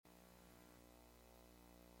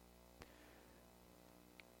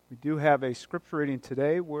do have a scripture reading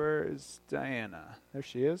today. Where is Diana? There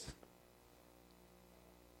she is.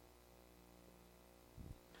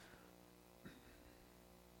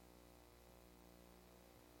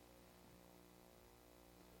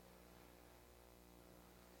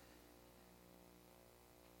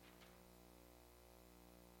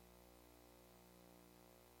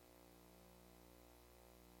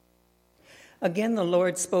 Again the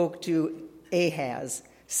Lord spoke to Ahaz,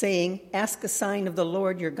 saying, "Ask a sign of the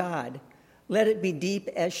Lord your God. Let it be deep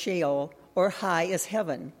as Sheol or high as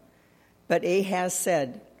heaven." But Ahaz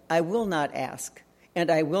said, "I will not ask,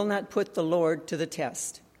 and I will not put the Lord to the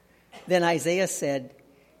test." Then Isaiah said,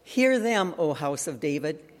 "Hear them, O house of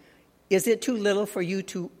David. Is it too little for you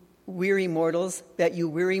to weary mortals, that you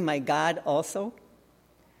weary my God also?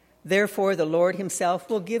 Therefore the Lord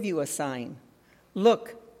himself will give you a sign.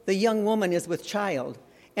 Look, the young woman is with child,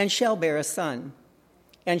 and shall bear a son,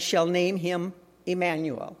 and shall name him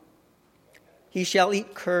Emmanuel. He shall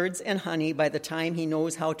eat curds and honey by the time he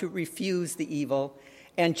knows how to refuse the evil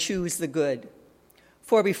and choose the good.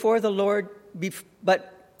 For before the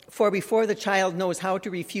child knows how to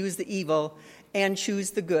refuse the evil and choose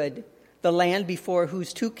the good, the land before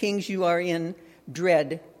whose two kings you are in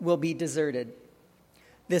dread will be deserted."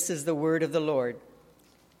 This is the word of the Lord.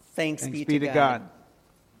 Thanks be to God.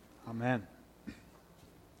 Amen.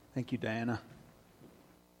 Thank you, Diana.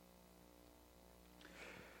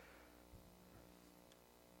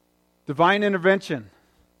 Divine intervention.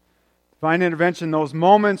 Divine intervention, those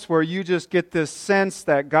moments where you just get this sense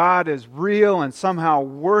that God is real and somehow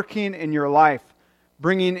working in your life,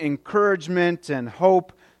 bringing encouragement and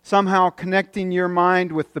hope, somehow connecting your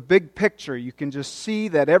mind with the big picture. You can just see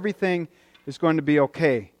that everything is going to be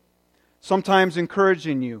okay. Sometimes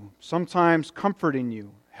encouraging you, sometimes comforting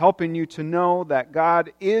you, helping you to know that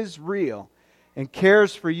God is real and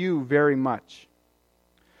cares for you very much.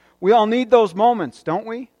 We all need those moments, don't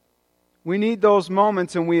we? We need those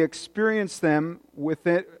moments, and we experience them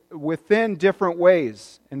within different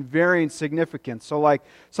ways and varying significance. So like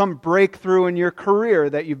some breakthrough in your career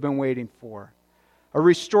that you've been waiting for, a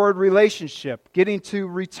restored relationship, getting to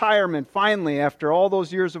retirement finally after all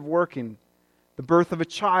those years of working, the birth of a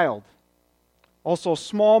child. Also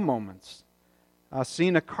small moments.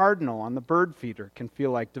 Seeing a cardinal on the bird feeder can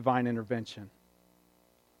feel like divine intervention.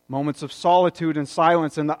 Moments of solitude and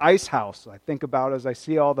silence in the ice house, I think about as I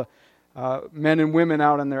see all the men and women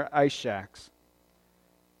out in their ice shacks.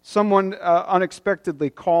 Someone unexpectedly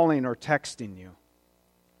calling or texting you.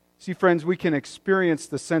 See, friends, we can experience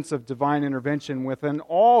the sense of divine intervention within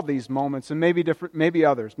all these moments, and maybe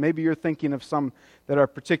others. Maybe you're thinking of some that are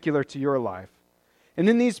particular to your life. And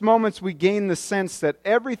in these moments, we gain the sense that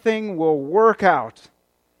everything will work out.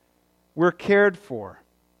 We're cared for.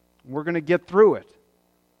 We're going to get through it.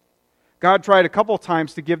 God tried a couple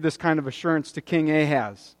times to give this kind of assurance to King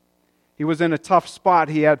Ahaz. He was in a tough spot.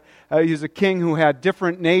 He was a king who had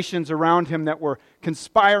different nations around him that were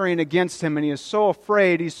conspiring against him, and he is so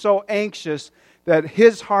afraid, he's so anxious that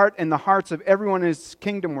his heart and the hearts of everyone in his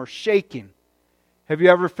kingdom were shaking. Have you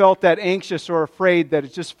ever felt that anxious or afraid that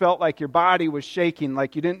it just felt like your body was shaking,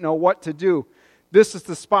 like you didn't know what to do? This is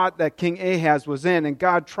the spot that King Ahaz was in, and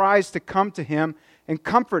God tries to come to him and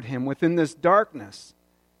comfort him within this darkness.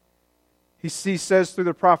 He says through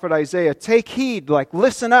the prophet Isaiah, "Take heed, like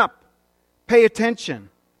listen up, pay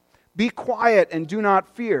attention, be quiet and do not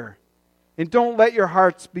fear, and don't let your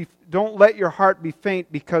heart be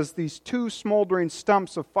faint because these two smoldering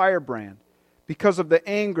stumps of firebrand, because of the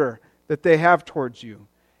anger that they have towards you."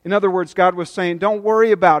 In other words, God was saying, don't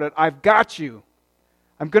worry about it. I've got you.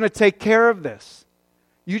 I'm going to take care of this.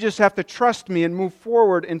 You just have to trust me and move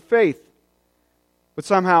forward in faith. But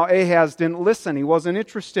somehow Ahaz didn't listen. He wasn't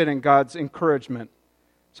interested in God's encouragement.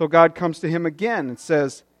 So God comes to him again and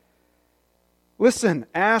says, "Listen,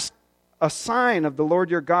 ask a sign of the Lord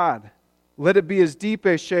your God. Let it be as deep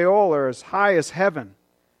as Sheol or as high as heaven."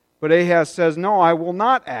 But Ahaz says, "No, I will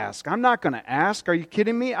not ask. I'm not going to ask. Are you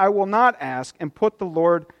kidding me? I will not ask and put the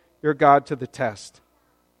Lord your God to the test."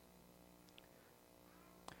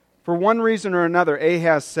 For one reason or another,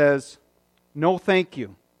 Ahaz says, no thank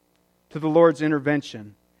you to the Lord's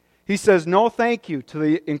intervention. He says no thank you to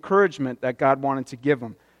the encouragement that God wanted to give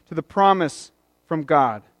him, to the promise from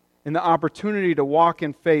God, and the opportunity to walk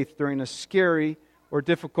in faith during a scary or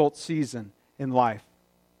difficult season in life.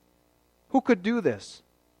 Who could do this?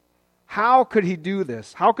 How could he do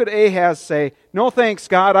this? How could Ahaz say, no thanks,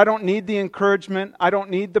 God, I don't need the encouragement, I don't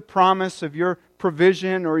need the promise of your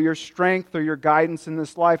provision or your strength or your guidance in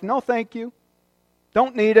this life. No thank you.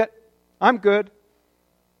 Don't need it. I'm good.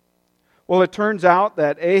 Well, it turns out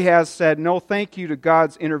that Ahaz said no thank you to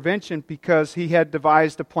God's intervention because he had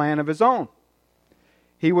devised a plan of his own.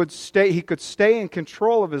 He could stay in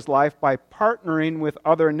control of his life by partnering with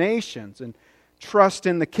other nations and trust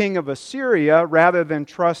in the king of Assyria rather than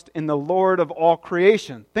trust in the Lord of all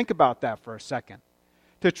creation. Think about that for a second.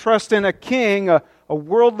 To trust in a king, a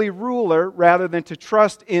worldly ruler, rather than to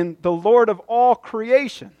trust in the Lord of all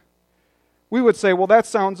creation. We would say, well, that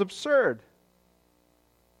sounds absurd.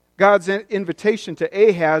 God's invitation to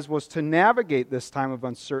Ahaz was to navigate this time of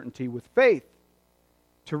uncertainty with faith,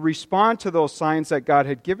 to respond to those signs that God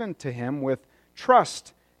had given to him with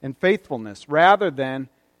trust and faithfulness, rather than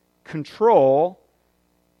control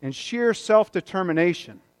and sheer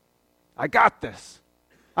self-determination. I got this.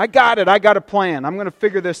 I got it. I got a plan. I'm going to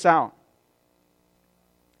figure this out.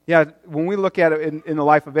 Yeah, when we look at it in the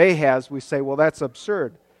life of Ahaz, we say, well, that's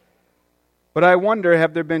absurd. But I wonder,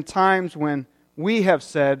 have there been times when we have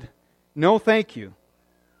said, no thank you,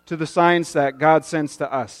 to the signs that God sends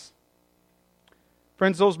to us?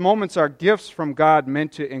 Friends, those moments are gifts from God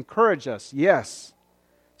meant to encourage us, yes.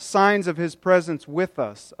 Signs of His presence with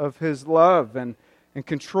us, of His love and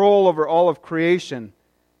control over all of creation,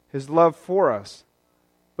 His love for us.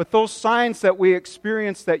 But those signs that we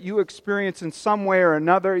experience, that you experience in some way or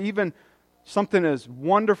another, even something as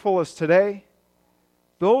wonderful as today,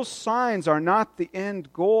 those signs are not the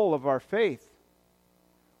end goal of our faith.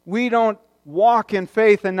 We don't walk in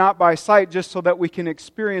faith and not by sight just so that we can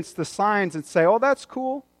experience the signs and say, oh, that's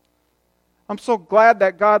cool. I'm so glad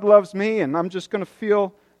that God loves me and I'm just going to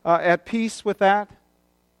feel at peace with that.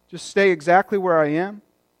 Just stay exactly where I am.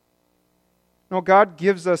 No, God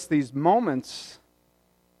gives us these moments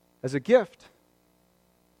as a gift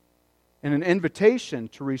and an invitation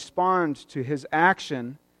to respond to His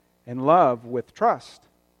action and love with trust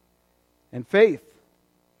and faith,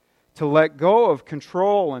 to let go of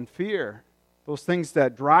control and fear, those things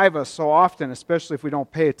that drive us so often, especially if we don't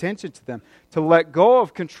pay attention to them, to let go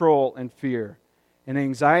of control and fear and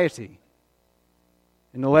anxiety,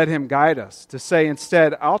 and to let Him guide us, to say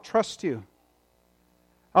instead, I'll trust you.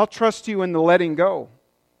 I'll trust you in the letting go.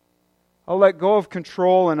 I'll let go of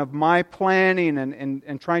control and of my planning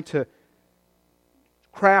and trying to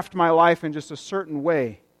craft my life in just a certain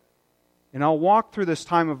way. And I'll walk through this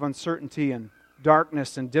time of uncertainty and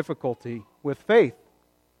darkness and difficulty with faith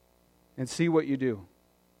and see what you do.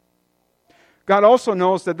 God also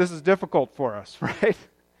knows that this is difficult for us, right?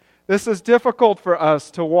 This is difficult for us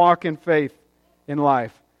to walk in faith in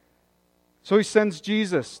life. So He sends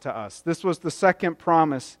Jesus to us. This was the second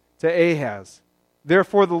promise to Ahaz.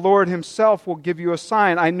 Therefore, the Lord Himself will give you a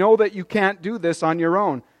sign. I know that you can't do this on your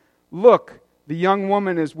own. Look, the young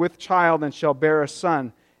woman is with child and shall bear a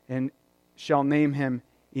son and shall name him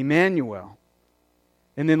Emmanuel.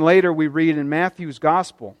 And then later we read in Matthew's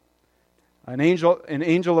Gospel, an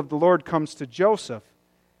angel of the Lord comes to Joseph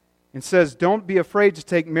and says, don't be afraid to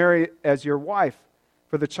take Mary as your wife,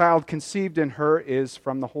 for the child conceived in her is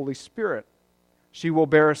from the Holy Spirit. She will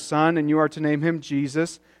bear a son, and you are to name him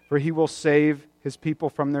Jesus, for he will save His people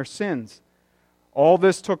from their sins. All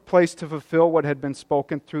this took place to fulfill what had been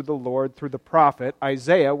spoken through the Lord, through the prophet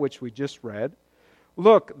Isaiah, which we just read.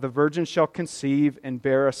 Look, the virgin shall conceive and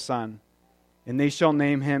bear a son, and they shall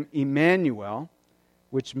name him Emmanuel,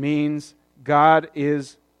 which means God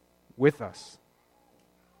is with us.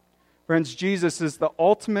 Friends, Jesus is the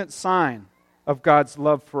ultimate sign of God's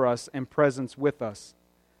love for us and presence with us.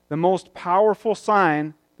 The most powerful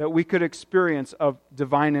sign that we could experience of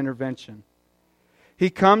divine intervention. He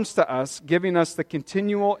comes to us, giving us the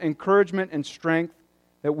continual encouragement and strength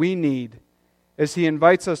that we need, as He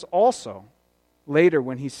invites us also later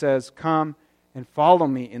when He says, come and follow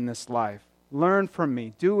me in this life. Learn from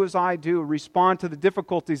me. Do as I do. Respond to the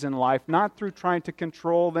difficulties in life, not through trying to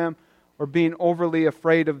control them or being overly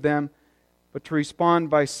afraid of them, but to respond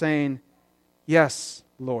by saying, yes,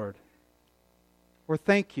 Lord, or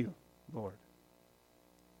thank you, Lord.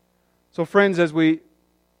 So friends, as we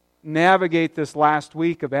navigate this last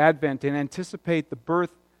week of Advent and anticipate the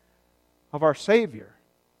birth of our Savior,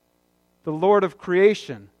 the Lord of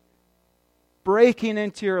creation, breaking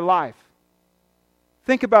into your life.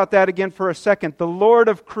 Think about that again for a second. The Lord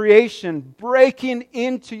of creation breaking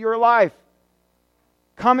into your life,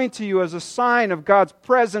 coming to you as a sign of God's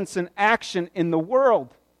presence and action in the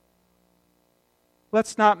world.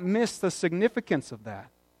 Let's not miss the significance of that.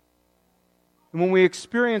 And when we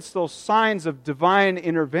experience those signs of divine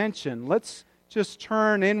intervention, let's just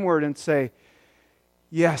turn inward and say,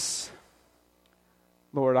 yes,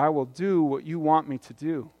 Lord, I will do what you want me to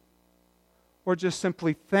do. Or just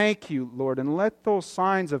simply thank you, Lord, and let those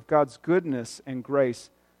signs of God's goodness and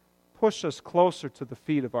grace push us closer to the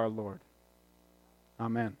feet of our Lord.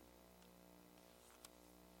 Amen.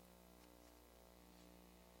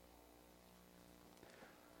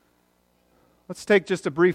 Let's take just a brief